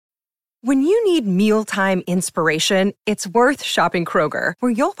When you need mealtime inspiration, it's worth shopping Kroger,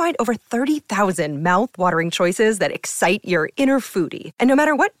 where you'll find over 30,000 mouth-watering choices that excite your inner foodie. And no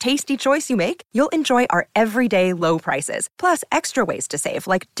matter what tasty choice you make, you'll enjoy our everyday low prices, plus extra ways to save,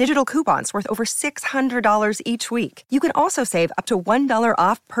 like digital coupons worth over $600 each week. You can also save up to $1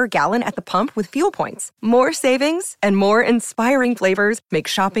 off per gallon at the pump with fuel points. More savings and more inspiring flavors make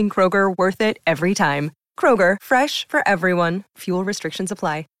shopping Kroger worth it every time. Kroger, fresh for everyone. Fuel restrictions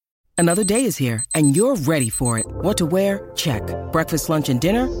apply. Another day is here, and you're ready for it. What to wear? Check. Breakfast, lunch, and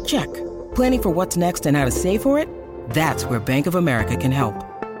dinner? Check. Planning for what's next and how to save for it? That's where Bank of America can help.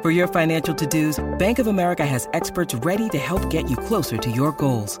 For your financial to-dos, Bank of America has experts ready to help get you closer to your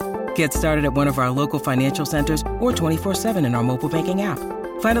goals. Get started at one of our local financial centers or 24/7 in our mobile banking app.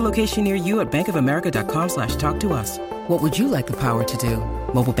 Find a location near you at bankofamerica.com/talktous. What would you like the power to do?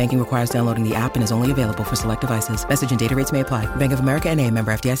 Mobile banking requires downloading the app and is only available for select devices. Message and data rates may apply. Bank of America N.A.,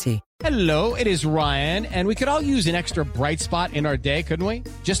 member FDIC. Hello, it is Ryan, and we could all use an extra bright spot in our day, couldn't we?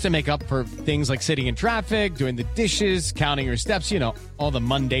 Just to make up for things like sitting in traffic, doing the dishes, counting your steps, all the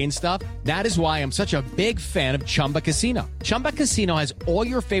mundane stuff. That is why I'm such a big fan of Chumba Casino. Chumba Casino has all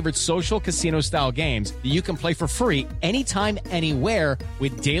your favorite social casino-style games that you can play for free anytime, anywhere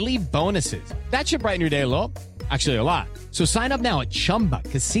with daily bonuses. That should brighten your day a little. Actually, a lot. So sign up now at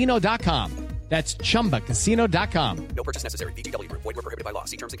ChumbaCasino.com. That's ChumbaCasino.com. No purchase necessary. VGW Group. Void where prohibited by law.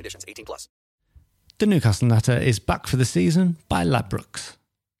 See terms and conditions. 18+. The Newcastle Natter is back for the season by Ladbrokes.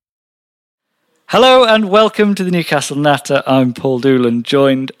 Hello and welcome to the Newcastle Natter. I'm Paul Doolan,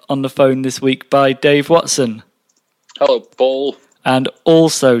 joined on the phone this week by Dave Watson. Hello, Paul. And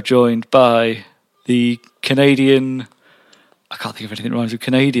also joined by the Canadian... I can't think of anything that rhymes with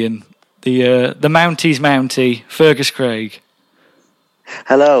Canadian. The Mounties Mountie, Fergus Craig.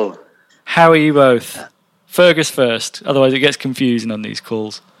 Hello. How are you both? Fergus first, otherwise it gets confusing on these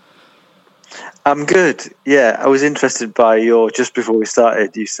calls. I'm good. Yeah, I was interested by just before we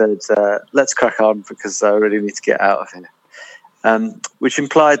started, you said, let's crack on because I really need to get out of here. Which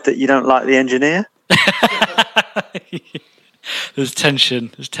implied that you don't like The Engineer? There's tension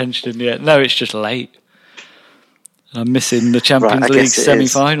in the air. No, it's just late. And I'm missing the Champions League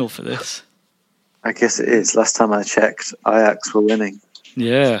semi-final for this. I guess it is. Last time I checked, Ajax were winning.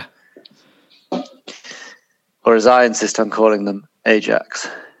 Yeah. Or as I insist on calling them, Ajax.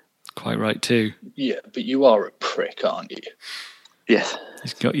 Quite right too. Yeah, but you are a prick, aren't you? Yes.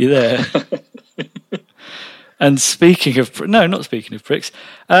 He's got you there. And speaking of... No, not speaking of pricks.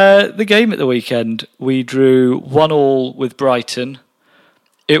 The game at the weekend, we drew 1-1 with Brighton.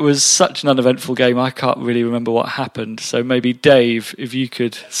 It was such an uneventful game, I can't really remember what happened. So maybe, Dave, if you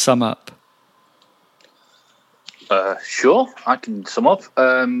could sum up. Sure, I can sum up.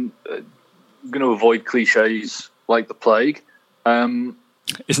 I'm going to avoid cliches like the plague.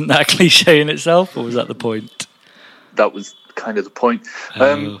 Isn't that a cliche in itself, or was that the point? That was kind of the point.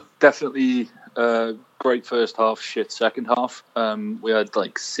 Definitely great first half, shit second half. We had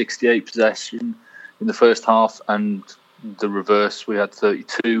 68 possession in the first half, and the reverse, we had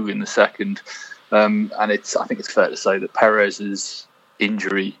 32 in the second. And I think it's fair to say that Perez's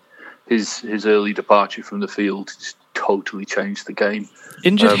injury, his early departure from the field, just totally changed the game.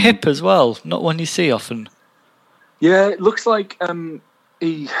 Injured hip as well, not one you see often. Yeah, it looks like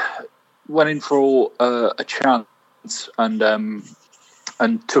he went in for a chance and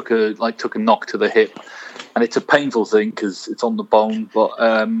took a knock to the hip, and it's a painful thing because it's on the bone. But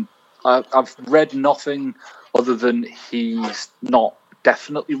I've read nothing other than he's not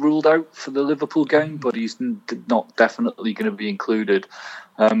definitely ruled out for the Liverpool game, but he's not definitely going to be included.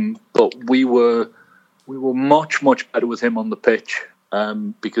 But we were much better with him on the pitch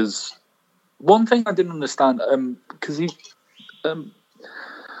because one thing I didn't understand because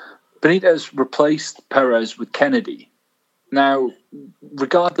Benitez replaced Perez with Kennedy. Now,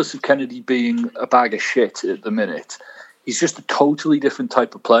 regardless of Kennedy being a bag of shit at the minute, he's just a totally different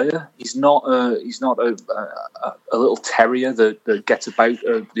type of player. He's not a little terrier that gets about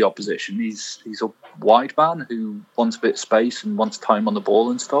the opposition. He's a wide man who wants a bit of space and wants time on the ball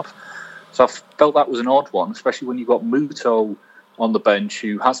and stuff. So I felt that was an odd one, especially when you've got Muto on the bench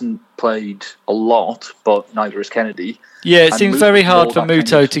who hasn't played a lot, but neither has Kennedy. Yeah, it seems very hard for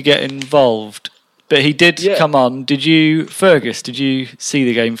Muto to get involved. But he did come on. Fergus, did you see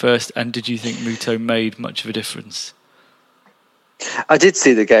the game first, and did you think Muto made much of a difference? I did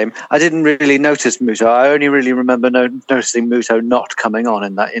see the game. I didn't really notice Muto. I only really remember noticing Muto not coming on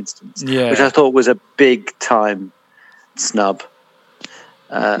in that instance, which I thought was a big time snub.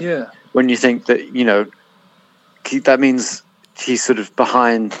 When you think that, that means he's sort of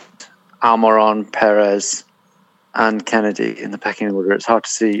behind Almiron, Perez, and Kennedy in the pecking order. It's hard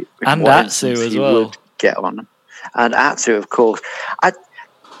to see and Atsu as well. Would get on, and Atsu, of course. I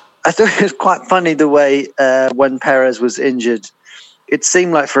thought it was quite funny the way when Perez was injured, it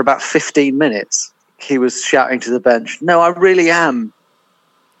seemed like for about 15 minutes he was shouting to the bench, "No, I really am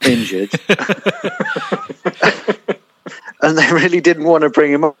injured," and they really didn't want to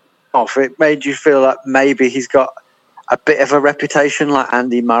bring him off. It made you feel like maybe he's got a bit of a reputation like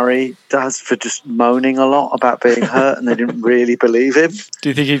Andy Murray does for just moaning a lot about being hurt, and they didn't really believe him. Do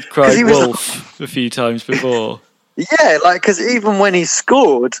you think he'd cried wolf a few times before? Yeah, because even when he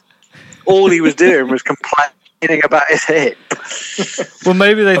scored, all he was doing was complaining about his hip. Well,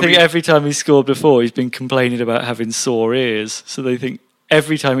 maybe they think every time he scored before, he's been complaining about having sore ears, so they think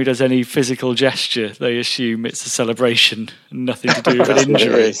every time he does any physical gesture, they assume it's a celebration and nothing to do with an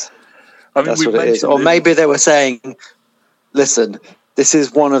injury. That's what it is. Or maybe they were saying, listen, this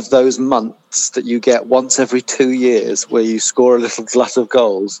is one of those months that you get once every 2 years where you score a little glut of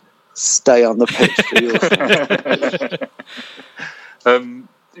goals, stay on the pitch for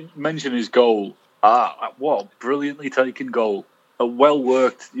your mention his goal. What a brilliantly taken goal. A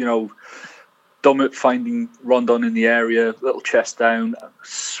well-worked, Dummett finding Rondon in the area, little chest down,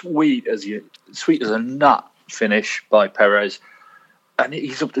 sweet as a nut finish by Perez. And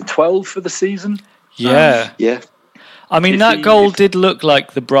he's up to 12 for the season. Yeah. Yeah. I mean, that goal did look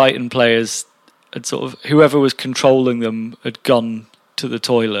like the Brighton players had sort of, whoever was controlling them had gone to the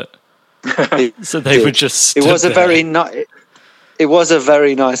toilet. So they were just It was a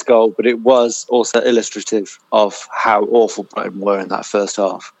very nice goal, but it was also illustrative of how awful Brighton were in that first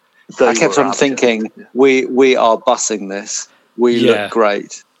half. I kept on thinking, we are bussing this. We look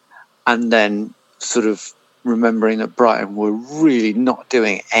great. And then sort of remembering that Brighton were really not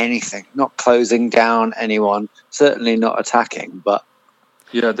doing anything, not closing down anyone, certainly not attacking. But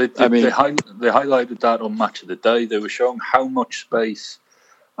yeah, they highlighted that on Match of the Day. They were showing how much space.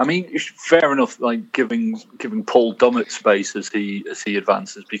 I mean, it's fair enough, like giving Paul Dummett space as he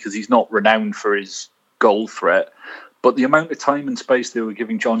advances, because he's not renowned for his goal threat. But the amount of time and space they were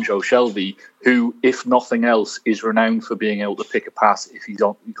giving Jonjo Shelvey, who, if nothing else, is renowned for being able to pick a pass if he's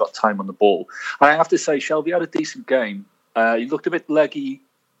got time on the ball. And I have to say, Shelvey had a decent game. He looked a bit leggy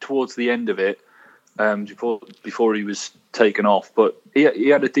towards the end of it, before he was taken off. But he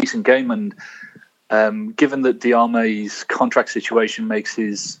had a decent game, and given that Diarme's contract situation makes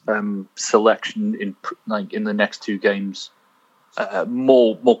his selection in the next two games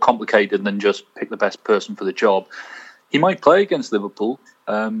more complicated than just pick the best person for the job, he might play against Liverpool.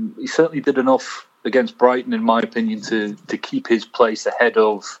 He certainly did enough against Brighton, in my opinion, to keep his place ahead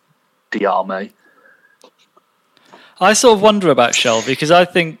of Diarme. I sort of wonder about Shelvey, because I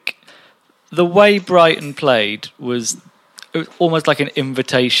think the way Brighton played was almost like an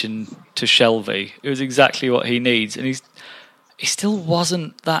invitation to Shelvey. It was exactly what he needs, and he still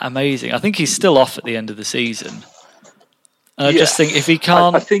wasn't that amazing. I think he's still off at the end of the season. And I just think if he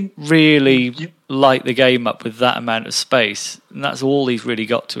can't really light the game up with that amount of space, and that's all he's really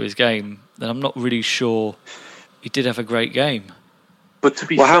got to his game, then I'm not really sure he did have a great game. But to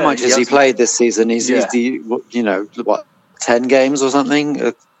be fair, how much has he played this season? He's 10 games or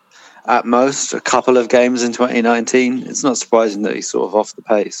something at most, a couple of games in 2019. It's not surprising that he's sort of off the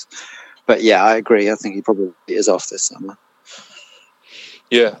pace. But yeah, I agree. I think he probably is off this summer.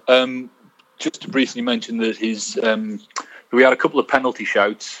 Yeah. Just to briefly mention that we had a couple of penalty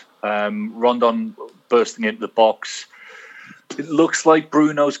shouts. Rondon bursting into the box. It looks like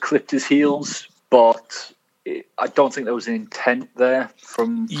Bruno's clipped his heels, but I don't think there was an intent there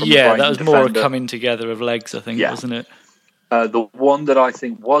from the Brighton that was defender. More a coming together of legs, I think, wasn't it? The one that I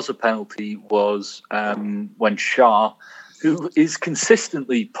think was a penalty was when Shah, who is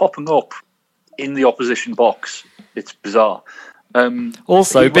consistently popping up in the opposition box. It's bizarre.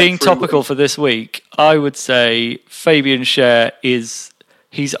 Also, being topical for this week, I would say Fabian Schär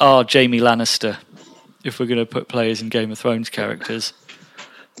he's our Jaime Lannister, if we're going to put players in Game of Thrones characters.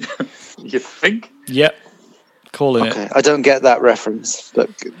 You think? Yep. Calling it. I don't get that reference. But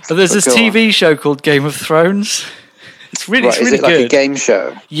there's this TV show called Game of Thrones. It's really good. Is it like a game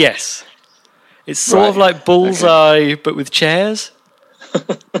show? Yes. It's sort of like Bullseye, but with chairs.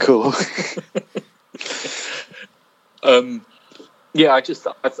 Cool. Yeah, I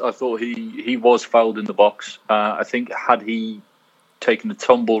thought he was fouled in the box. I think had he taken a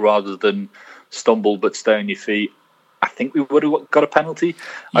tumble rather than stumble but stay on your feet, I think we would have got a penalty.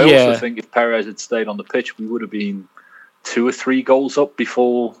 I also think if Perez had stayed on the pitch, we would have been 2 or 3 goals up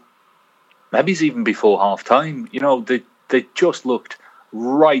before, maybe even before half time. They just looked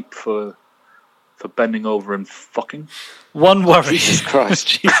ripe for for bending over and fucking. One worry. Jesus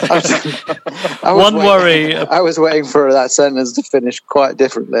Christ. I was waiting for that sentence to finish quite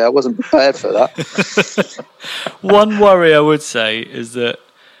differently. I wasn't prepared for that. One worry I would say is that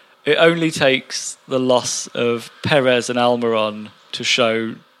it only takes the loss of Perez and Almiron to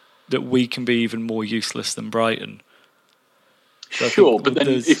show that we can be even more useless than Brighton. So sure, but then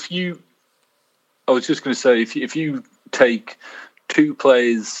I was just going to say, if you take two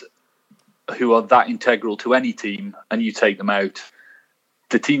players who are that integral to any team and you take them out,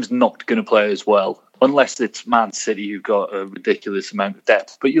 the team's not going to play as well, unless it's Man City who've got a ridiculous amount of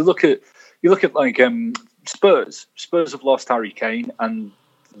depth. But you look at like Spurs. Spurs have lost Harry Kane, and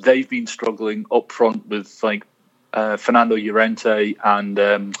they've been struggling up front with like Fernando Llorente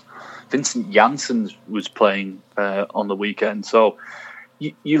and Vincent Janssen was playing on the weekend. So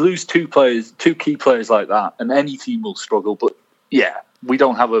you lose two key players like that, and any team will struggle. But yeah, we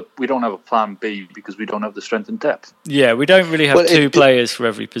don't have a plan B because we don't have the strength and depth. Yeah, we don't really have two players for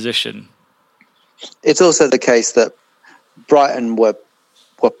every position. It's also the case that Brighton were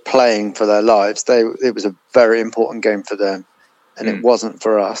playing for their lives. It was a very important game for them, and it wasn't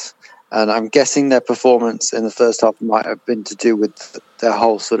for us. And I'm guessing their performance in the first half might have been to do with their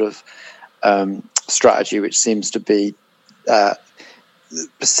whole sort of strategy, which seems to be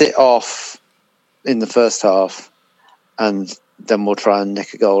sit off in the first half, and then we'll try and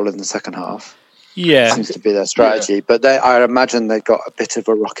nick a goal in the second half. Yeah, seems to be their strategy. Yeah. But I imagine they got a bit of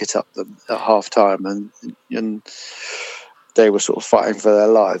a rocket up them at half time, and they were sort of fighting for their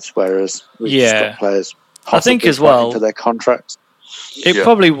lives, whereas we've got players I think as well for their contracts. It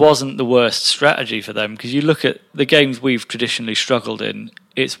probably wasn't the worst strategy for them, because you look at the games we've traditionally struggled in,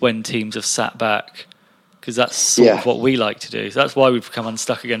 it's when teams have sat back, because that's sort of what we like to do. So that's why we've come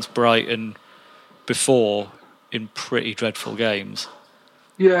unstuck against Brighton before in pretty dreadful games.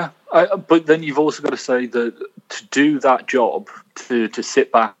 Yeah, but then you've also got to say that to do that job, to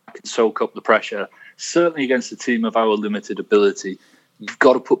sit back and soak up the pressure, certainly against a team of our limited ability, you've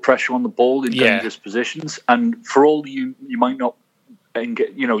got to put pressure on the ball in dangerous positions. And for all you might not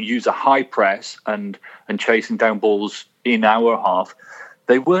use a high press and chasing down balls in our half,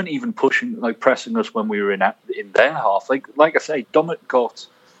 they weren't even pressing us when we were in their half. Like I say, Dummett got,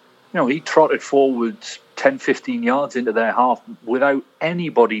 he trotted forwards 10, 15 yards into their half without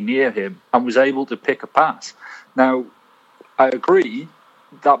anybody near him and was able to pick a pass. Now, I agree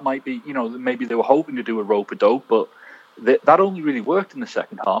that might be, maybe they were hoping to do a rope-a-dope, but that only really worked in the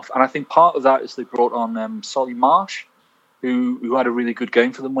second half. And I think part of that is they brought on Solly Marsh, who had a really good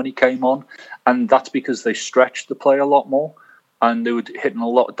game for them when he came on. And that's because they stretched the play a lot more. And they were hitting a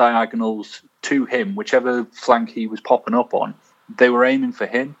lot of diagonals to him, whichever flank he was popping up on. They were aiming for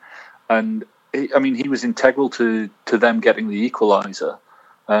him. And, he was integral to them getting the equaliser.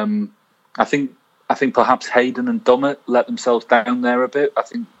 I think perhaps Hayden and Dummett let themselves down there a bit. I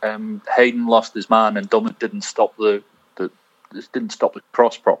think Hayden lost his man and Dummett didn't stop the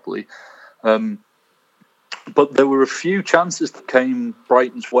cross properly. But there were a few chances that came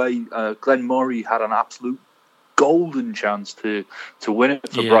Brighton's way. Glenn Murray had an absolute golden chance to win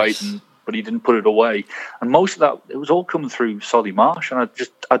it for Brighton, but he didn't put it away. And most of that, it was all coming through Solly Marsh, and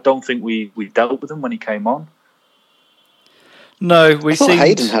I don't think we dealt with him when he came on. No, I thought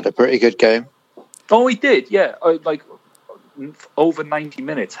Hayden had a pretty good game. Oh, he did, yeah. Over 90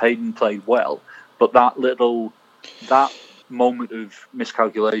 minutes, Hayden played well, but that moment of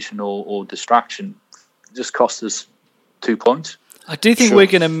miscalculation or distraction just cost us 2 points. I do think we're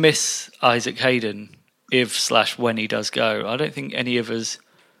going to miss Isaac Hayden when he does go. I don't think any of us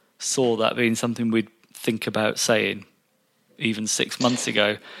saw that being something we'd think about saying even 6 months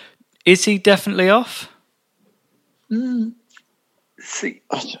ago. Is he definitely off? See,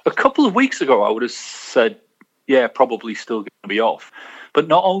 a couple of weeks ago I would have said, yeah, probably still going to be off. But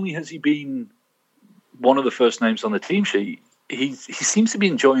not only has he been one of the first names on the team sheet, he seems to be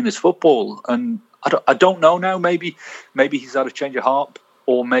enjoying his football. And I don't know now, maybe he's had a change of heart,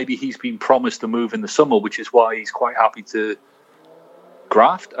 or maybe he's been promised a move in the summer, which is why he's quite happy to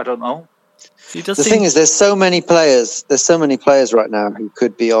graft. I don't know. The thing is, there's so many players right now who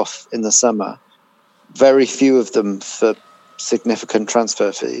could be off in the summer. Very few of them for significant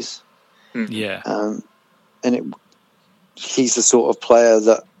transfer fees. Yeah. He's the sort of player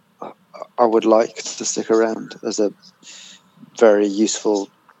that I would like to stick around as a very useful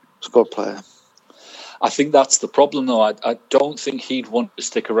squad player. I think that's the problem, though. I don't think he'd want to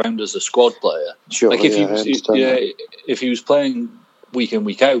stick around as a squad player. Sure, if he was playing week in,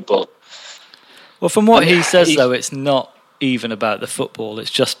 week out. But well, from what he says, though, it's not even about the football. It's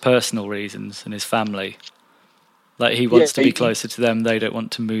just personal reasons and his family. Like, he wants to be closer to them. They don't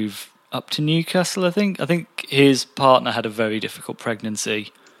want to move up to Newcastle, I think. I think his partner had a very difficult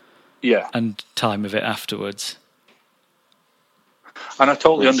pregnancy. Yeah. And time of it afterwards. And I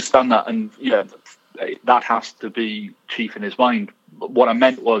totally understand that. And yeah, that has to be chief in his mind. What I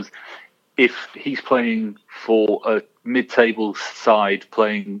meant was, if he's playing for a mid-table side,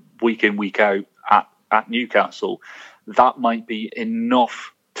 playing week in, week out at Newcastle, that might be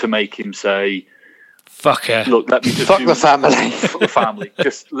enough to make him say, "Fuck her. Look, let me just fuck the family. Fuck the family.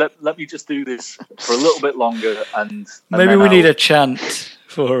 Just let me just do this for a little bit longer." And maybe we need a chant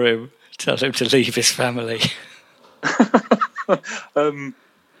for him. Tell him to leave his family.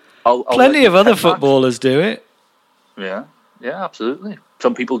 Plenty of other footballers do it. Yeah, absolutely.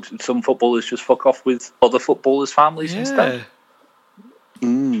 Some footballers just fuck off with other footballers' families instead.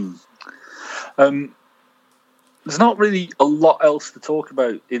 There's not really a lot else to talk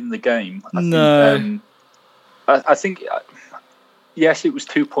about in the game. I think yes, it was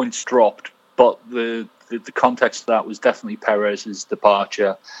 2 points dropped, but the context of that was definitely Perez's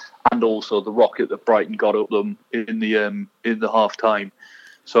departure, and also the rocket that Brighton got up them in the half time.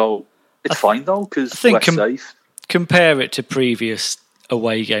 So it's fine though, because we're safe. Compare it to previous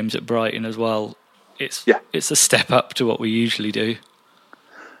away games at Brighton as well. It's a step up to what we usually do.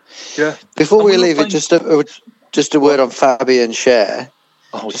 Yeah. Before we leave it, just a word on Fabian Schär.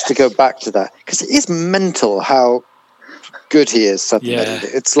 To go back to that, because it is mental how good he is suddenly. Yeah.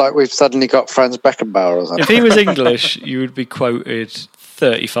 It's like we've suddenly got Franz Beckenbauer or something. If he was English, you would be quoted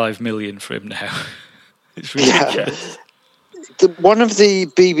 35 million for him now. It's ridiculous. One of the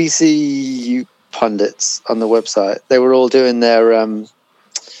BBC pundits on the website, they were all doing their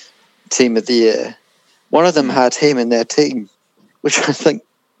team of the year. One of them had him in their team, which I think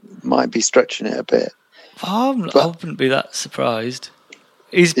might be stretching it a bit. I wouldn't be that surprised.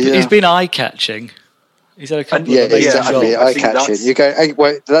 He's been eye-catching. He's had a couple of exactly, eye-catching. You go, hey,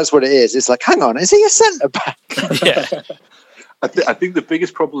 wait, that's what it is. It's like, hang on, is he a centre-back? Yeah. I think the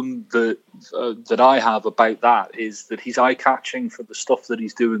biggest problem that I have about that is that he's eye-catching for the stuff that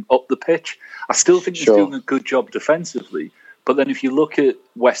he's doing up the pitch. I still think he's doing a good job defensively. But then if you look at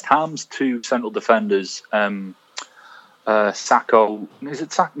West Ham's two central defenders, Sacco, is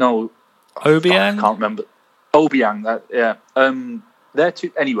it Sacco? No. Obiang? I can't remember. Obiang, Their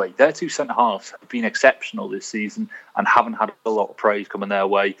two centre-halves have been exceptional this season and haven't had a lot of praise coming their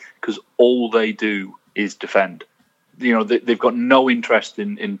way because all they do is defend. You know, they've got no interest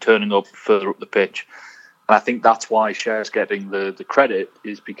in turning up further up the pitch. And I think that's why Schär's getting the credit,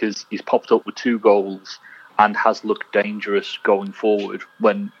 is because he's popped up with 2 goals and has looked dangerous going forward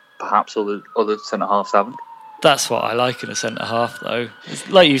when perhaps other centre-halves haven't. That's what I like in a centre-half, though.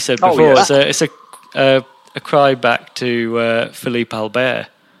 Like you said before, it's a cry back to Philippe Albert.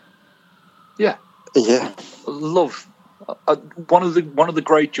 Yeah. Love. One of the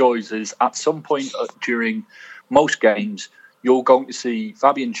great joys is at some point during most games, you're going to see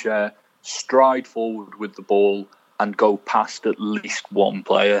Fabian Schär stride forward with the ball and go past at least one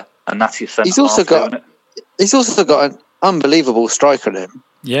player, and that's your centre half. He's also got an unbelievable strike on him.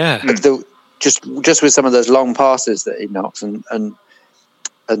 Yeah. Just with some of those long passes that he knocks, and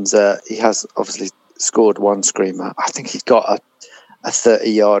he has obviously scored one screamer. I think he's got a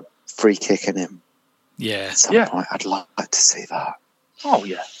 30-yard free kick in him. Yeah. At some point, I'd like to see that. Oh,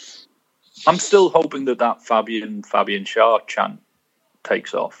 yeah. I'm still hoping that Fabian Schär chant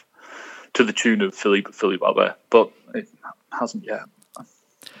takes off to the tune of Philippe Albert, but it hasn't yet.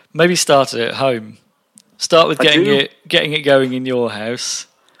 Maybe start it at home. Start with getting it going in your house.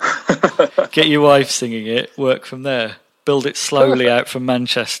 Get your wife singing it. Work from there. Build it slowly out from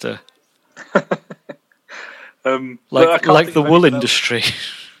Manchester. Like the wool industry.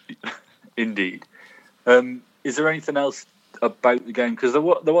 Indeed. Is there anything else about the game? Because there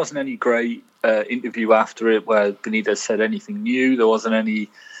wasn't any great interview after it where Benitez said anything new. There wasn't any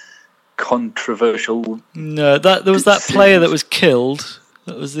controversial. No, there was that player that was killed.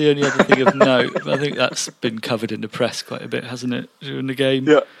 That was the only other thing of note. I think that's been covered in the press quite a bit, hasn't it, during the game?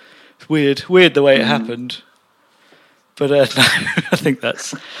 Yeah. It's weird the way it happened. But no, I think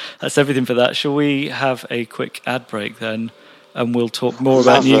that's everything for that. Shall we have a quick ad break then? And we'll talk more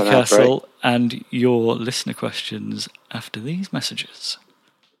about Newcastle and your listener questions after these messages.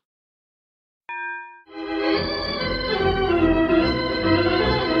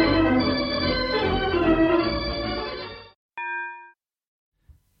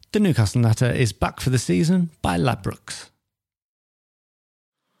 The Newcastle Natter is back for the season by Ladbrokes.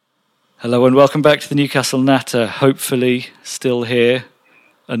 Hello and welcome back to the Newcastle Natter. Hopefully still here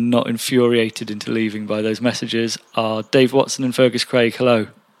and not infuriated into leaving by those messages are Dave Watson and Fergus Craig. Hello.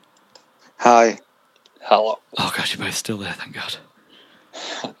 Hi. Hello. Oh God, you're both still there, thank God.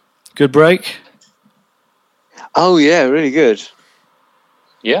 Good break? Oh yeah, really good.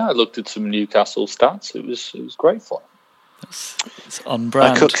 Yeah, I looked at some Newcastle stats. It was great fun. It's on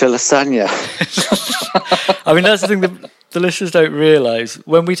brand. I cooked a lasagna. I mean, that's the thing that the listeners don't realise.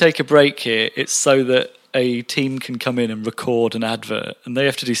 When we take a break here, it's so that a team can come in and record an advert, and they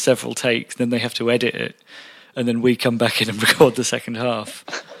have to do several takes, then they have to edit it, and then we come back in and record the second half.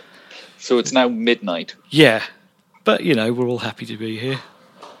 So it's now midnight. Yeah, but, we're all happy to be here.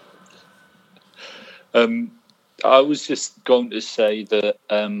 I was just going to say that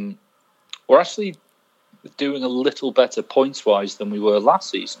we're actually doing a little better points-wise than we were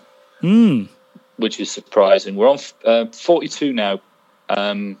last season, which is surprising. We're on 42 now.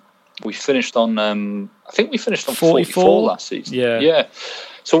 We finished on, I think we finished on 44 last season. Yeah.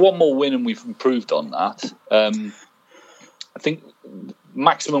 So one more win and we've improved on that. I think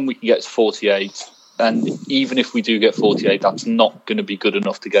maximum we can get is 48. And even if we do get 48, that's not going to be good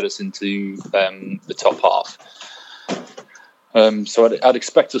enough to get us into the top half. So I'd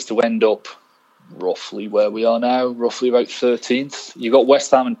expect us to end up roughly where we are now, roughly about 13th. You've got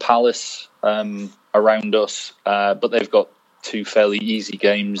West Ham and Palace around us, but they've got two fairly easy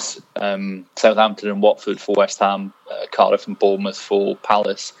games, Southampton and Watford for West Ham, Cardiff and Bournemouth for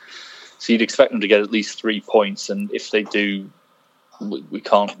Palace. So you'd expect them to get at least 3 points, and if they do, we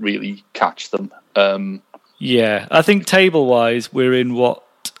can't really catch them. Yeah, I think table-wise, we're in what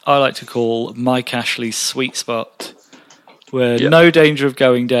I like to call Mike Ashley's sweet spot, where no danger of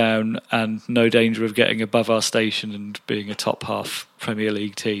going down and no danger of getting above our station and being a top half Premier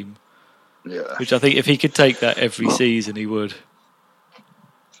League team. Yeah. Which I think if he could take that every season, he would.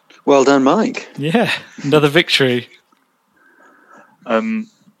 Well done, Mike. Yeah, another victory.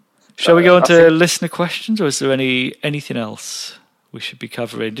 Shall we go on to listener questions, or is there anything else we should be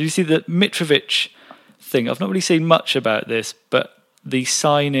covering? Did you see the Mitrovic thing? I've not really seen much about this, but the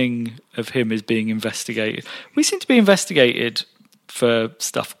signing of him is being investigated. We seem to be investigated for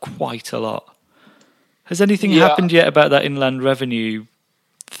stuff quite a lot. Has anything happened yet about that inland revenue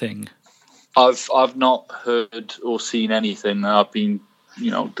thing? I've not heard or seen anything. I've been,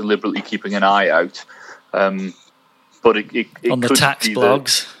 deliberately keeping an eye out. But it on the could tax be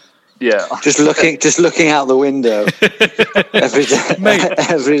blogs. Just looking out the window every day. Mate,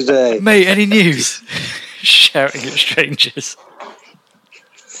 every day. Mate, any news? Shouting at strangers.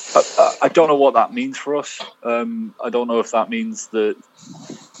 I don't know what that means for us. I don't know if that means that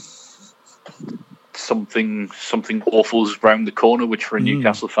something awful is around the corner, which for a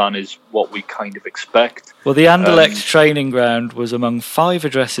Newcastle fan is what we kind of expect. Well, the Anderlecht training ground was among 5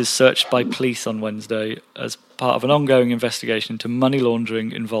 addresses searched by police on Wednesday as part of an ongoing investigation into money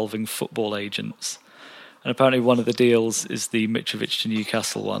laundering involving football agents. And apparently one of the deals is the Mitrovic to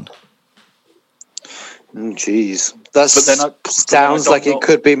Newcastle one. Jeez. That sounds like it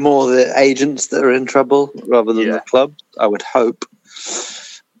could be more the agents that are in trouble rather than the club, I would hope.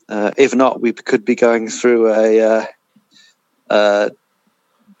 If not, we could be going through a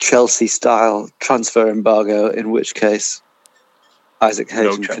Chelsea-style transfer embargo, in which case Isaac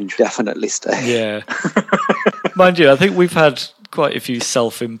Hayden can definitely stay. Yeah. Mind you, I think we've had quite a few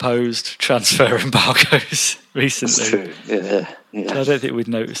self-imposed transfer embargoes recently. That's true. Yeah. I don't think we'd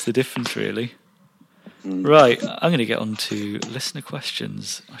notice the difference, really. Right, I'm going to get on to listener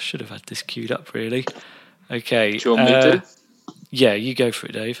questions. I should have had this queued up, really. Okay. Do you want me to? Yeah, you go for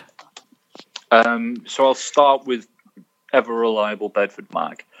it, Dave. So I'll start with ever reliable Bedford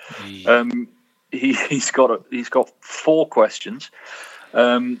Mag. He's got 4 questions.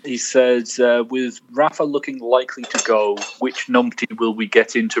 He says, with Rafa looking likely to go, which numpty will we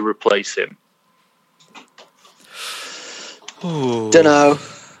get in to replace him? Don't know.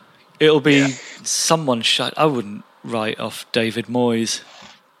 It'll be someone shut. I wouldn't write off David Moyes.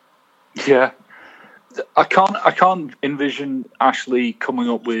 Yeah. I can't envision Ashley coming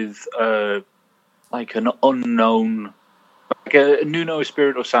up with like an unknown, like a Nuno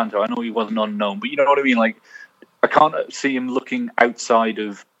Espirito Santo. I know he wasn't unknown, but you know what I mean. Like, I can't see him looking outside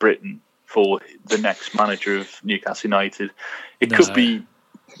of Britain for the next manager of Newcastle United. It could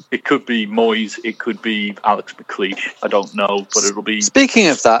be Moyes. It could be Alex McLeish. I don't know, but it'll be. Speaking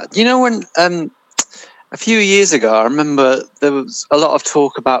of that, when a few years ago, I remember there was a lot of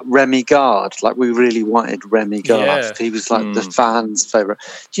talk about Remy Gard. Like, we really wanted Remy Gard. Yeah. He was like the fans' favourite.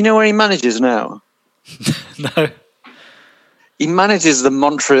 Do you know where he manages now? No. He manages the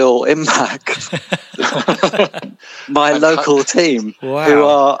Montreal Impact, my local team, who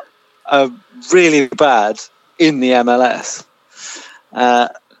are really bad in the MLS.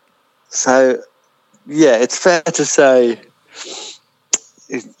 So, it's fair to say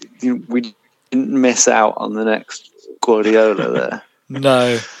we didn't miss out on the next Guardiola there.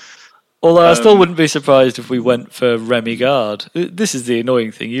 No. Although I still wouldn't be surprised if we went for Remy Gard. This is the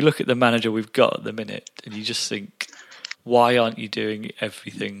annoying thing. You look at the manager we've got at the minute and you just think, why aren't you doing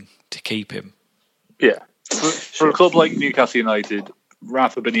everything to keep him? Yeah. For a club like Newcastle United,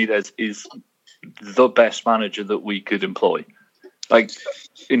 Rafa Benitez is the best manager that we could employ. Like,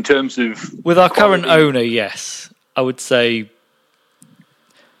 in terms of... With our current owner, yes. I would say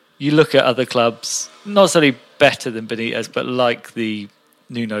you look at other clubs, not necessarily better than Benitez, but like the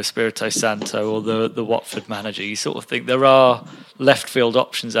Nuno Espirito Santo or the Watford manager, you sort of think there are left field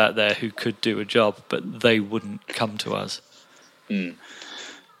options out there who could do a job, but they wouldn't come to us.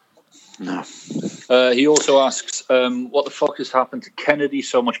 No. He also asks, what the fuck has happened to Kennedy?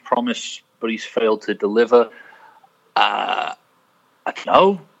 So much promise, but he's failed to deliver. I don't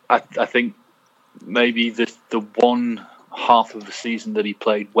know. I think maybe the one half of the season that he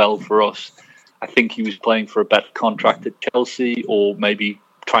played well for us, I think he was playing for a better contract at Chelsea, or maybe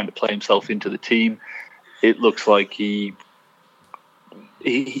trying to play himself into the team. It looks like he's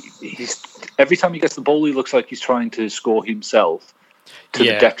every time he gets the ball, he looks like he's trying to score himself to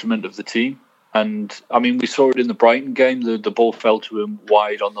the detriment of the team. And I mean, we saw it in the Brighton game. The ball fell to him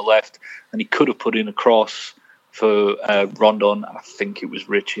wide on the left, and he could have put in a cross for Rondon. I think it was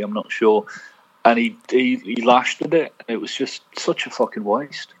Richie. I'm not sure. And he lashed at it. It was just such a fucking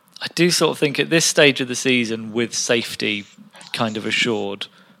waste. I do sort of think at this stage of the season, with safety kind of assured,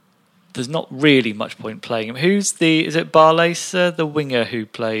 there's not really much point playing him. Is it Barlaser, the winger who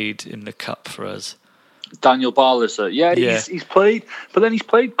played in the Cup for us? Daniel Barlaser. Yeah. He's played, but then he's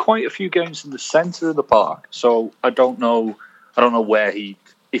played quite a few games in the centre of the park. So I don't know where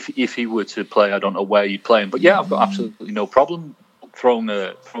if he were to play, I don't know where he'd play him. But yeah, I've got absolutely no problem throwing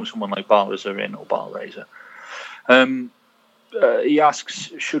someone like Barlaser in, or Barlaser. He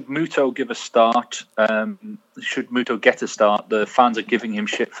asks, should Muto give a start? Should Muto get a start? The fans are giving him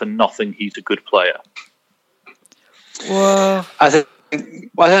shit for nothing. He's a good player. Well, I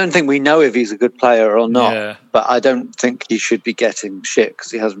don't think we know if he's a good player or not, but I don't think he should be getting shit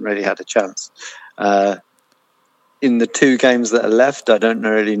because he hasn't really had a chance. In the 2 games that are left, I don't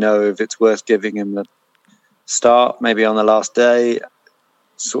really know if it's worth giving him a start, maybe on the last day.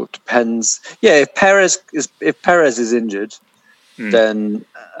 Sort of depends. Yeah, if Perez is injured, then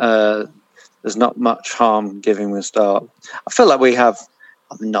there's not much harm giving him a start. I feel like we have,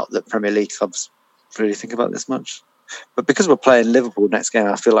 not that Premier League clubs really think about this much, but because we're playing Liverpool next game,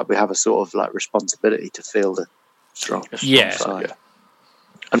 I feel like we have a sort of like responsibility to field a strong side. Yeah.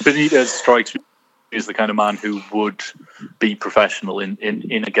 And Benitez strikes me as the kind of man who would be professional in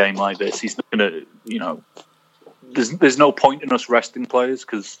a game like this. He's not going to, there's no point in us resting players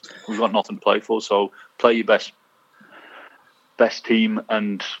because we've got nothing to play for. So play your best team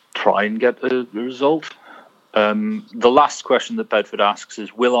and try and get a result. The last question that Bedford asks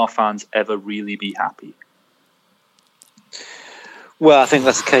is, will our fans ever really be happy? Well, I think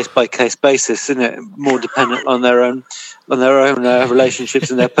that's a case-by-case basis, isn't it? More dependent on their own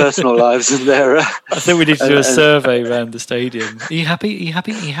relationships and their personal lives and their. I think we need to do a survey around the stadium. Are you happy? Are you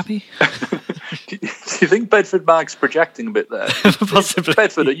happy? Are you happy? Do you think Bedford Mag's projecting a bit there? Possibly.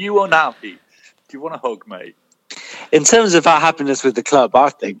 Bedford, are you unhappy? Do you want a hug, mate? In terms of our happiness with the club, I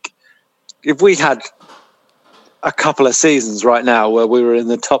think if we had a couple of seasons right now where we were in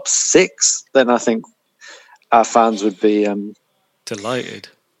the top 6, then I think our fans would be delighted,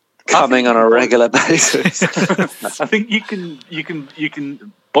 coming on a regular basis. I think you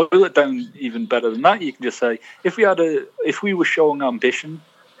can boil it down even better than that. You can just say, if we were showing ambition,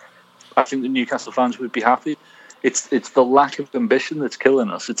 I think the Newcastle fans would be happy. It's the lack of ambition that's killing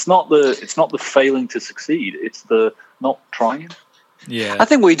us. It's not the failing to succeed. It's the not trying. Yeah, I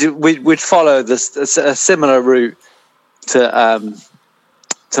think we'd follow a similar route to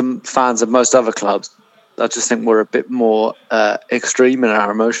fans of most other clubs. I just think we're a bit more extreme in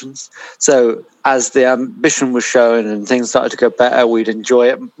our emotions. So as the ambition was shown and things started to go better, we'd enjoy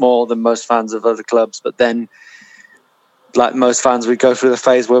it more than most fans of other clubs. But then, like most fans, we'd go through the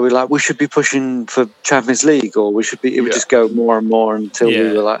phase where we're like, we should be pushing for Champions League, or we should be. It would just go more and more until we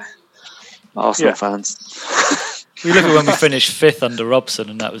were like Arsenal fans. We look at when we finished 5th under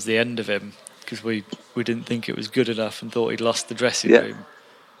Robson, and that was the end of him because we didn't think it was good enough and thought he'd lost the dressing room.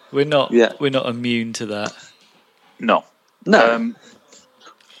 We're not immune to that. No. Then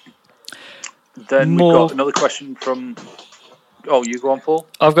we've got another question from. Oh, you go on, Paul.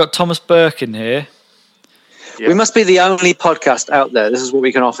 I've got Thomas Burke in here. Yeah. We must be the only podcast out there. This is what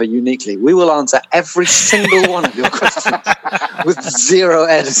we can offer uniquely. We will answer every single one of your questions with 0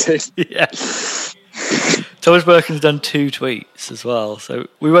 editing. Yeah. Thomas Birkin's done 2 tweets as well, so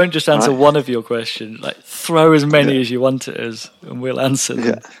we won't just answer one of your questions. Like, throw as many as you want at us, and we'll answer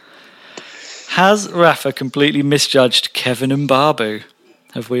them. Has Rafa completely misjudged Kevin Mbabu?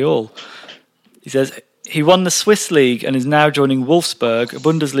 Have we all? He says he won the Swiss League and is now joining Wolfsburg, a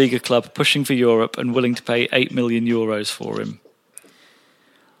Bundesliga club pushing for Europe and willing to pay €8 million for him.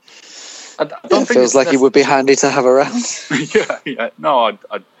 It feels like he would be handy to have around. No,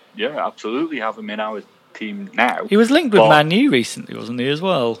 I'd absolutely have him in our team now. He was linked with Man U recently, wasn't he, as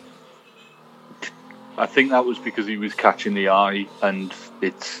well? I think that was because he was catching the eye, and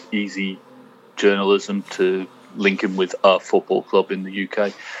it's easy journalism to link him with a football club in the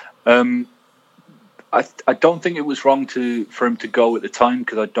UK. I don't think it was wrong for him to go at the time,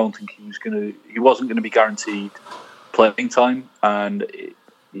 because I don't think he wasn't going to be guaranteed playing time, and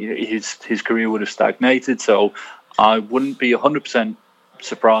his career would have stagnated. So I wouldn't be 100%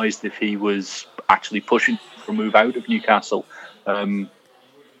 surprised if he was actually pushing for a move out of Newcastle.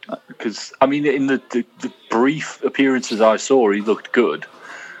 Because I mean, in the brief appearances I saw, he looked good,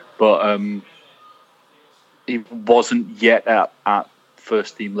 but he wasn't yet at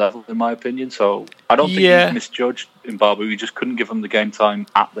first team level, in my opinion. So I don't think he misjudged Mbabu. He just couldn't give him the game time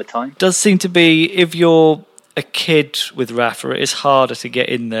at the time. Does seem to be, if you're a kid with Rafa, it is harder to get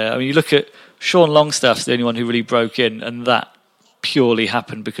in there. I mean, you look at Sean Longstaff's the only one who really broke in, and that purely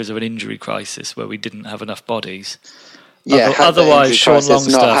happened because of an injury crisis where we didn't have enough bodies. Yeah, otherwise Sean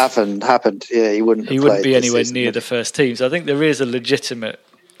Longstaff not happened. Yeah, he wouldn't be anywhere near the first team. So I think there is a legitimate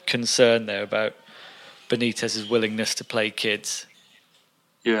concern there about Benitez's willingness to play kids.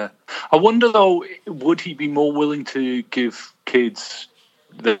 Yeah, I wonder though, would he be more willing to give kids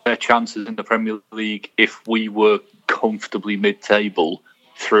their chances in the Premier League if we were comfortably mid-table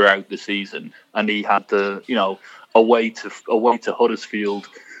throughout the season, and he had away to Huddersfield?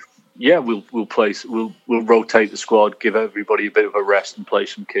 Yeah, we'll rotate the squad, give everybody a bit of a rest, and play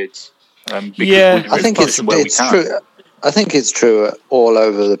some kids. I think it's true. I think it's true all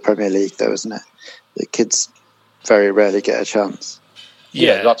over the Premier League, though, isn't it? The kids very rarely get a chance.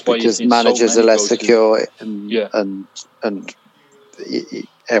 Yeah, that's why because managers are less secure, and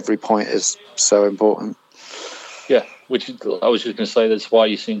every point is so important. Yeah, which I was just going to say, that's why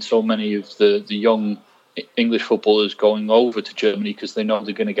you've seen so many of the young English footballers going over to Germany, because they know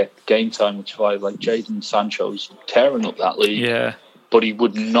they're going to get game time, which is why, like, Jadon Sancho's tearing up that league. Yeah. But he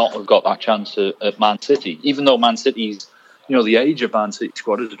would not have got that chance at Man City, even though Man City's, the age of Man City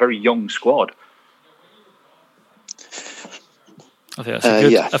squad is a very young squad. I think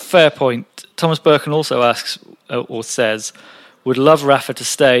that's a fair point. Thomas Birkin also asks, or says, would love Rafa to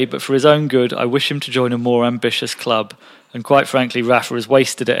stay, but for his own good, I wish him to join a more ambitious club. And quite frankly, Rafa has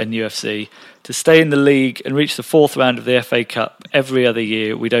wasted it in UFC. To stay in the league and reach the fourth round of the FA Cup every other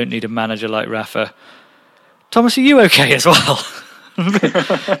year, we don't need a manager like Rafa. Thomas, are you okay as well? I'm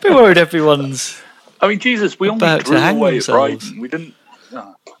a bit worried everyone's... I mean, Jesus, we only drew away at Brighton. We didn't...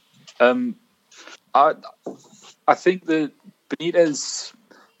 I think that Benitez,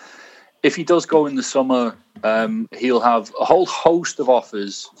 if he does go in the summer, he'll have a whole host of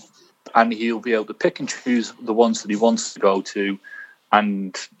offers, and he'll be able to pick and choose the ones that he wants to go to.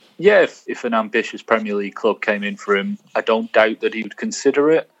 And yeah, if an ambitious Premier League club came in for him, I don't doubt that he would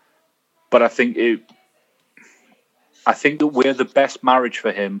consider it. But I think that we're the best marriage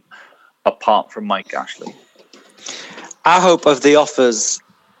for him, apart from Mike Ashley. I hope of the offers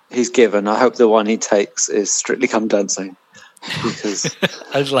he's given, I hope the one he takes is Strictly Come Dancing. Because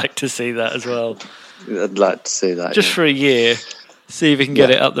I'd like to see that as well. I'd like to see that. Just for a year, see if he can get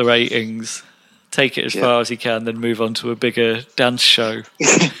it up the ratings, take it as far as he can, then move on to a bigger dance show.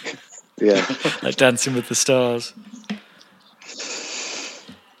 Like Dancing with the Stars.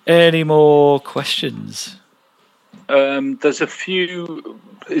 Any more questions? There's a few.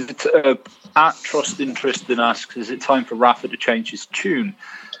 At Trust in Tristan asks, is it time for Rafa to change his tune?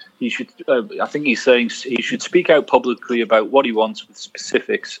 He should. I think he's saying he should speak out publicly about what he wants with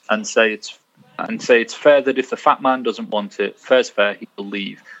specifics, and say it's fair that if the fat man doesn't want it, fair's fair, he'll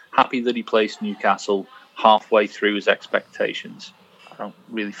leave. Happy that he placed Newcastle halfway through his expectations. I don't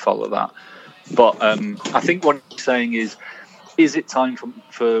really follow that, but I think what he's saying is it time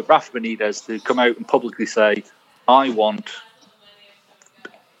for Rafa Benitez to come out and publicly say, I want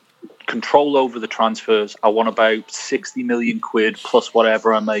control over the transfers. I want about 60 million quid plus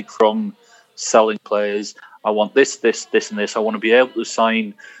whatever I make from selling players. I want this, and this. I want to be able to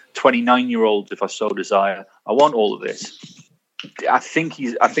sign 29-year-olds if I so desire. I want all of this. I think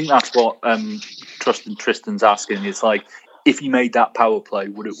that's what Tristan's asking. It's like, if he made that power play,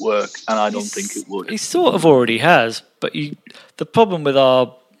 would it work? And I don't think it would. He sort of already has, but the problem with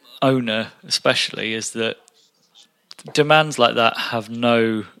our owner especially is that demands like that have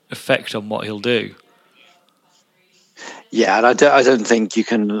no effect on what he'll do. Yeah, and I don't think you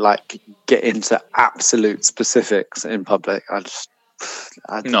can like get into absolute specifics in public. I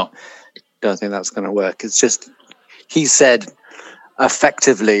don't think that's going to work. It's just he said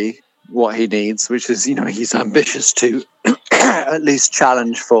effectively what he needs, which is, you know, he's ambitious to at least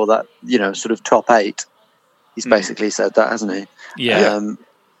challenge for that, you know, sort of top 8. He's basically said that, hasn't he? Yeah.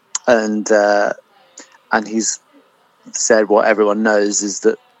 And he's said what everyone knows is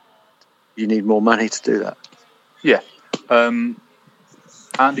that you need more money to do that. Yeah.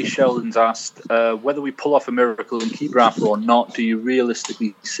 Andy Sheldon's asked whether we pull off a miracle and keep Rafa or not. Do you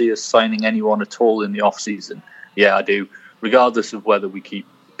realistically see us signing anyone at all in the off season? Yeah, I do. Regardless of whether we keep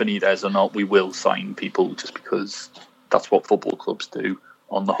Benitez or not, we will sign people just because that's what football clubs do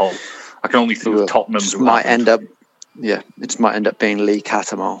on the whole. I can only think of Tottenham's. It might end up being Lee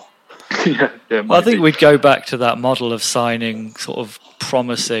Cattermole. Well, I think we'd go back to that model of signing sort of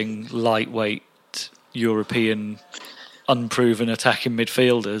promising lightweight European unproven attacking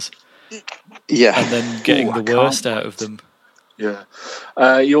midfielders. Yeah. And then getting the worst out of them. Yeah.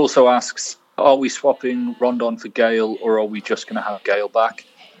 He also asks, are we swapping Rondon for Gale, or are we just going to have Gale back?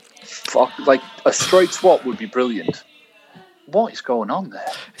 Like, a straight swap would be brilliant. What is going on there?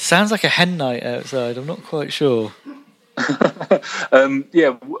 It sounds like a hen night outside. I'm not quite sure.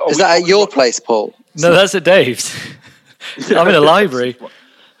 Yeah. Is that at your place, Paul? No, that's at Dave's. I'm in a library.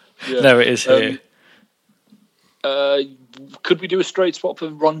 Yeah. No, it is here. Could we do a straight swap for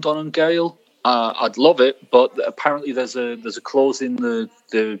Rondon and Gale? I'd love it, but apparently there's a clause in the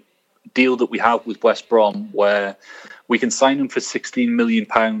deal that we have with West Brom where we can sign them for £16 million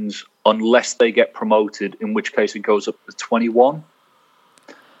unless they get promoted, in which case it goes up to 21.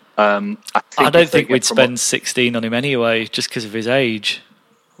 I don't think we'd spend 16 on him anyway, just because of his age.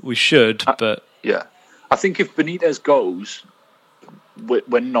 We should, but yeah, I think if Benitez goes,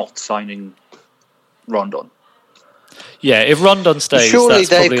 we're not signing Rondon. Yeah, if Rondon stays, surely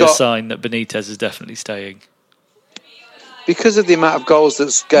that's probably a sign that Benitez is definitely staying. Because of the amount of goals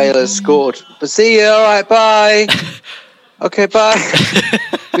that Gale has scored. But see you, all right, bye. Okay, bye.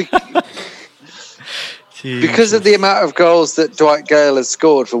 Because of the amount of goals that Dwight Gale has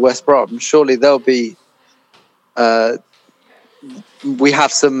scored for West Brom, surely there'll be... we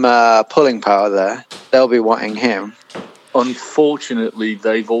have some pulling power there. They'll be wanting him. Unfortunately,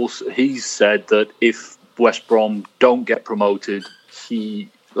 he's said that if West Brom don't get promoted,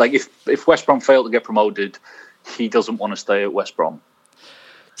 if West Brom fail to get promoted, he doesn't want to stay at West Brom.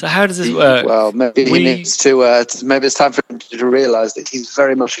 So how does this work? Well, maybe he needs to. Maybe it's time for him to realise that he's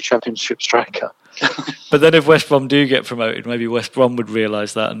very much a championship striker. But then, if West Brom do get promoted, maybe West Brom would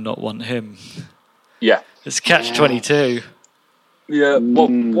realise that and not want him. Yeah, it's catch-22. Yeah,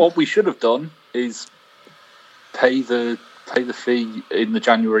 what we should have done is pay the fee in the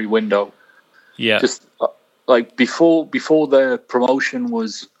January window. Yeah, just like before their promotion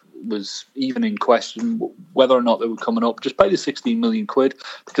was even in question, whether or not they were coming up, just pay the 16 million quid,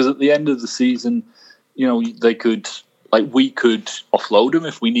 because at the end of the season, you know, we could offload him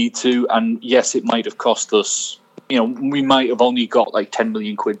if we need to, and yes, it might have cost us, you know, we might have only got like 10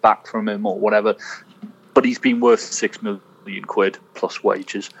 million quid back from him or whatever, but he's been worth 6 million quid plus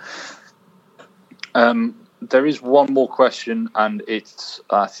wages. There is one more question, and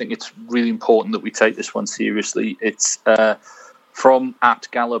I think it's really important that we take this one seriously. It's from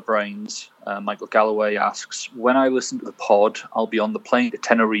 @Galabrains. Michael Galloway asks, when I listen to the pod, I'll be on the plane to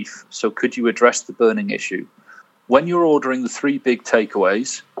Tenerife, so could you address the burning issue? When you're ordering the 3 big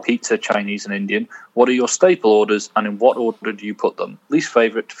takeaways, pizza, Chinese and Indian, what are your staple orders, and in what order do you put them? Least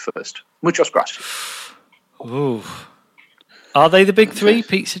favourite to first. Muchas gracias. Ooh. Are they the big 3,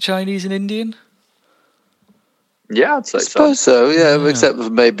 pizza, Chinese and Indian? Yeah, I'd say I suppose so, yeah, except for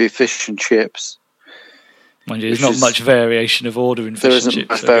maybe fish and chips. Mind you, there's not much variation of ordering fish and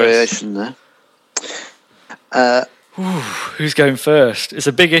chips. There isn't much variation there. Who's going first? It's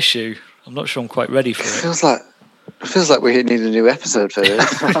a big issue. I'm not sure I'm quite ready for it. It feels like we need a new episode for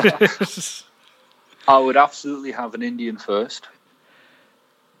this. I would absolutely have an Indian first.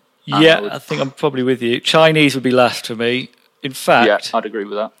 Yeah, I think I'm probably with you. Chinese would be last for me. In fact, yeah, I'd agree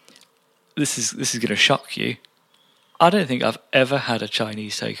with that. This is going to shock you. I don't think I've ever had a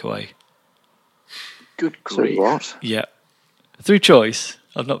Chinese takeaway. Good grief! So what? Yeah, through choice.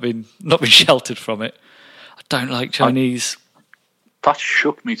 I've not been sheltered from it. I don't like Chinese. That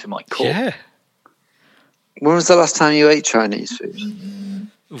shook me to my core. Yeah. When was the last time you ate Chinese food?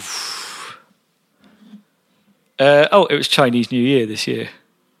 It was Chinese New Year this year.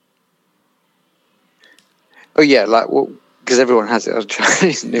 Oh yeah, because everyone has it on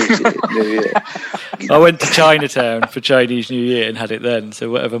Chinese New Year. I went to Chinatown for Chinese New Year and had it then,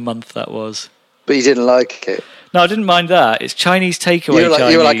 so whatever month that was. But you didn't like it? No, I didn't mind that. It's Chinese takeaway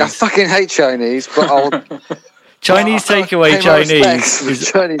Chinese. You were like, I fucking hate Chinese, but I'll... Chinese takeaway Chinese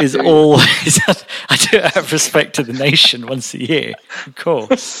is always... I do it out of respect to the nation once a year, of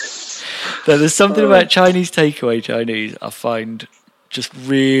course. There's something about Chinese takeaway Chinese I find just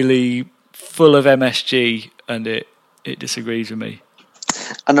really full of MSG, and it disagrees with me.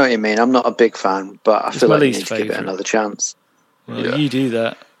 I know what you mean. I'm not a big fan, but I feel like you need to give it another chance. Well, you do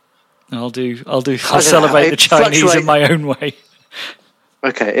that. I'll celebrate the Chinese in my own way.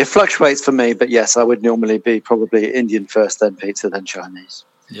 Okay, it fluctuates for me, but yes, I would normally be probably Indian first, then pizza, then Chinese.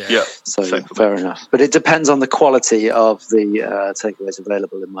 Yeah. So fair enough. But it depends on the quality of the takeaways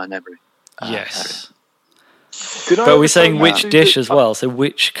available in my memory. Yes. But we're saying which dish as well. So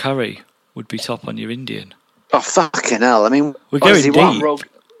which curry would be top on your Indian? Oh, fucking hell. I mean, we're going deep.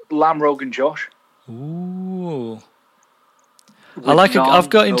 Lamb Rogan Josh. Ooh. I've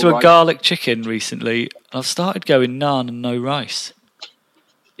got into a garlic chicken recently. I've started going naan and no rice.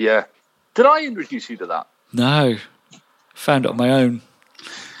 Yeah. Did I introduce you to that? No. Found it on my own.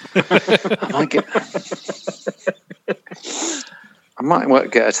 I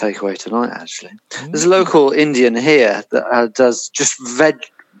might get a takeaway tonight, actually. There's a local Indian here that does just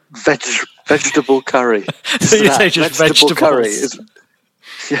vegetable curry. So you say just vegetable curry.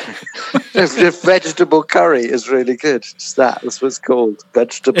 Vegetable curry is really good. Just that's what it's called.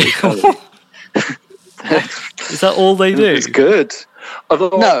 Vegetable curry. Is that all they do? It's good.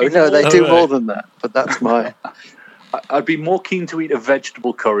 No, they do more than that. But that's my... I'd be more keen to eat a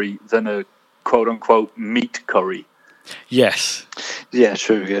vegetable curry than a quote-unquote meat curry. Yes. Yeah,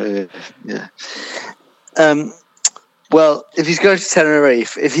 true. Yeah. Well, if he's going to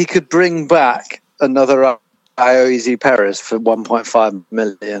Tenerife, if he could bring back another Ioisi Perez for 1.5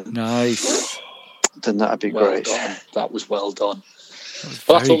 million, nice, then that'd be great. Done. That was well done.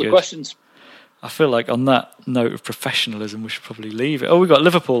 Well, that's all the questions. I feel like on that note of professionalism, we should probably leave it. Oh, we've got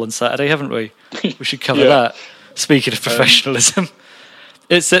Liverpool on Saturday, haven't we? We should cover that. Speaking of professionalism,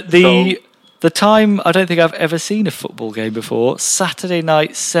 it's at the time. I don't think I've ever seen a football game before. Saturday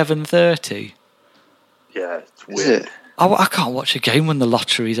night, 7:30. Yeah, it's weird. I can't watch a game when the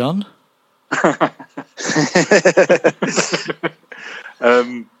lottery's on.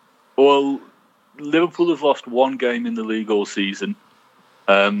 Well, Liverpool have lost one game in the league all season.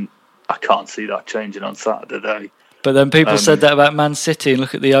 I can't see that changing on Saturday. But then people said that about Man City, and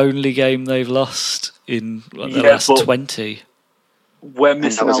look at the only game they've lost in the last 20. We're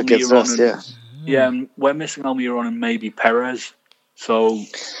missing Almiron. We're missing Almiron and maybe Perez. So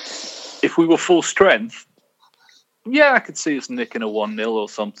if we were full strength, I could see us nicking a 1-0 or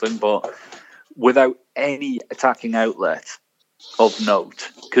something, but without any attacking outlet of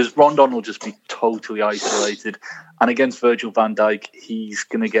note, because Rondon will just be totally isolated, and against Virgil van Dijk, he's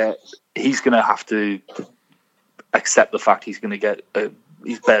going to have to accept the fact he's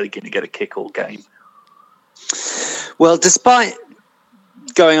barely going to get a kick all game. Well, despite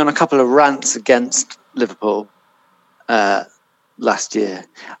going on a couple of rants against Liverpool last year,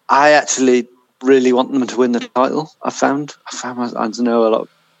 I actually really want them to win the title. I know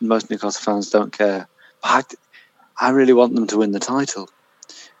most Newcastle fans don't care, but I really want them to win the title.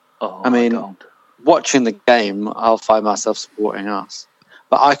 Oh, I mean, watching the game, I'll find myself supporting us,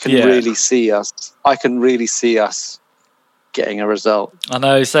 but I can really see us. I can really see us getting a result. I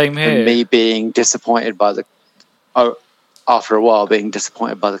know, same here. And me being disappointed after a while, being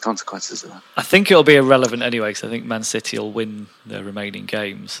disappointed by the consequences of that. I think it'll be irrelevant anyway, because I think Man City will win their remaining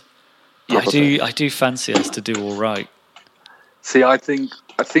games. I do fancy us to do all right. See, I think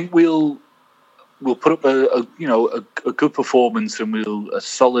we'll put up a good performance, and a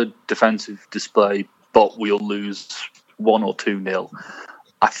solid defensive display, but we'll lose 1 or 2-0.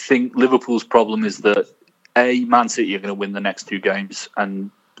 I think Liverpool's problem is that Man City are going to win the next 2 games, and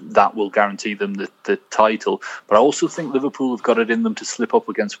that will guarantee them the title. But I also think Liverpool have got it in them to slip up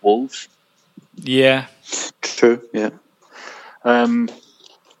against Wolves. Yeah, true. Yeah.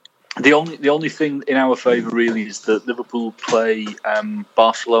 The only thing in our favour really is that Liverpool play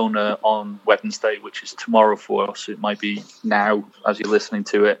Barcelona on Wednesday, which is tomorrow for us. It might be now as you're listening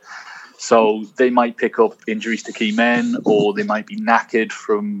to it. So they might pick up injuries to key men, or they might be knackered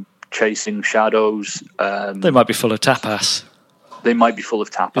from chasing shadows. They might be full of tapas.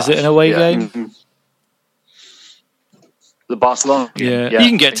 Is it an away game? Mm-hmm. The Barcelona game? Yeah. You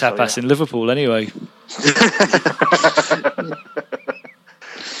can get tapas in Liverpool anyway.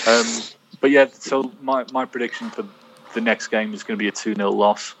 But so my prediction for the next game is going to be a 2-0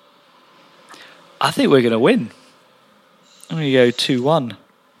 loss. I think we're going to win. I'm going to go 2-1.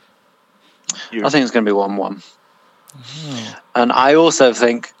 I think it's going to be 1-1. And I also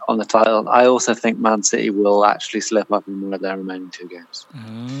think, on the title, Man City will actually slip up in one of their remaining 2 games.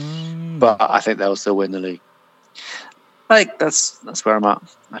 But I think they'll still win the league. Like, that's where I'm at.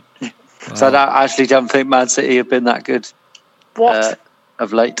 So I actually don't think Man City have been that good. What?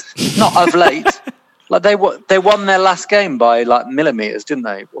 Of late. Not of late. Like they won their last game by like millimetres, didn't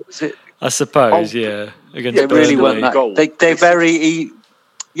they? What was it? I suppose, yeah. Against they really Burnley. weren't that. They very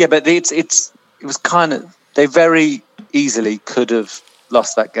but it was kind of, they very easily could have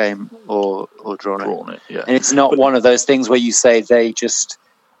lost that game or drawn it. Yeah. And it's not one of those things where you say they just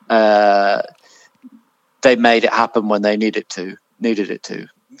they made it happen when they needed it to.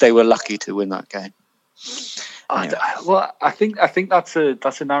 They were lucky to win that game. Anyway. Well, I think that's a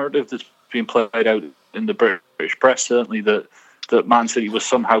narrative that's being played out in the British press. Certainly that Man City was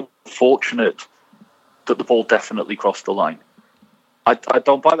somehow fortunate that the ball definitely crossed the line. I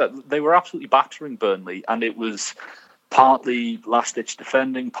don't buy that. They were absolutely battering Burnley, and it was partly last-ditch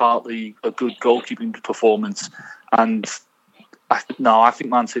defending, partly a good goalkeeping performance. And I think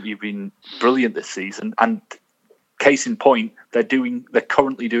Man City have been brilliant this season. And case in point, they're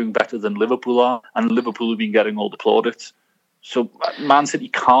currently doing better than Liverpool are, and Liverpool have been getting all the plaudits. So Man City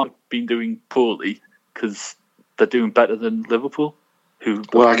can't have been doing poorly because they're doing better than Liverpool.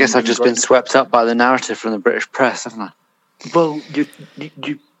 Well, I guess I've just been swept up by the narrative from the British press, haven't I? Well, you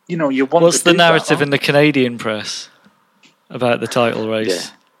want. What's the narrative in the Canadian press about the title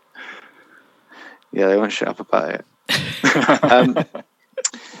race? Yeah, they won't shut up about it.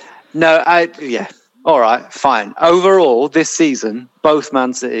 All right, fine. Overall, this season, both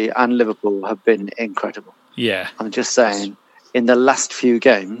Man City and Liverpool have been incredible. Yeah. I'm just saying, in the last few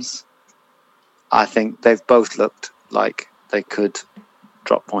games, I think they've both looked like they could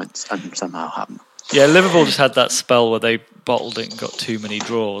drop points and somehow haven't. Yeah, Liverpool just had that spell where they bottled it and got too many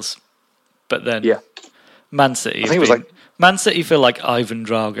draws. But then Man City, Man City feel like Ivan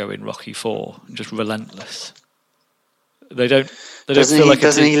Drago in Rocky IV, just relentless. They don't feel like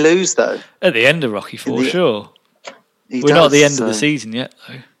doesn't he lose though? At the end of Rocky IV, sure. We're not at the end of the season yet,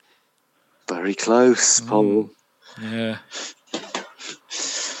 though. Very close, Paul. Yeah.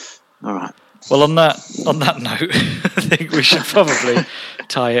 All right. Well, on that note, I think we should probably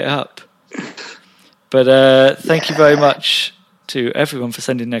tie it up. But thank you very much to everyone for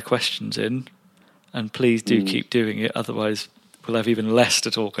sending their questions in, and please do keep doing it. Otherwise, we'll have even less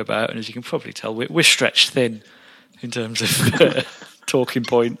to talk about. And as you can probably tell, we're stretched thin in terms of talking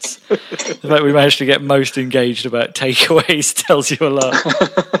points. The fact we managed to get most engaged about takeaways tells you a lot.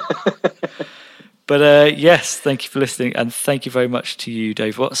 But yes, thank you for listening, and thank you very much to you,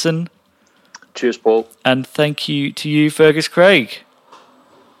 Dave Watson. Cheers, Paul. And thank you to you, Fergus Craig.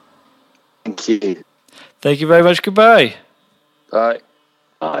 Thank you. Thank you very much. Goodbye. Bye.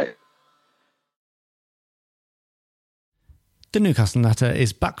 Bye. The Newcastle Natter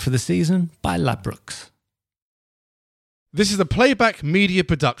is back for the season by Ladbrokes. This is a Playback Media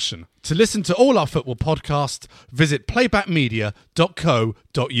production. To listen to all our football podcasts, visit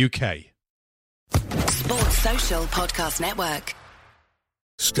playbackmedia.co.uk. Sports Social Podcast Network.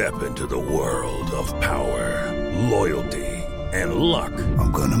 Step into the world of power, loyalty, and luck.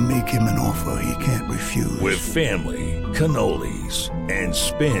 I'm going to make him an offer he can't refuse. With family, cannolis, and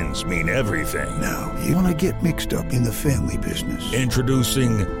spins mean everything. Now, you want to get mixed up in the family business.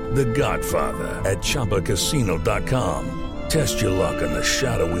 Introducing The Godfather at ChumbaCasino.com. Test your luck in the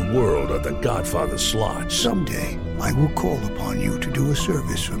shadowy world of The Godfather slot. Someday, I will call upon you to do a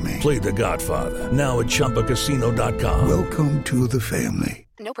service for me. Play The Godfather, now at ChumbaCasino.com. Welcome to the family.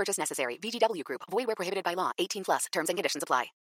 No purchase necessary. VGW Group. Void where prohibited by law. 18+. Terms and conditions apply.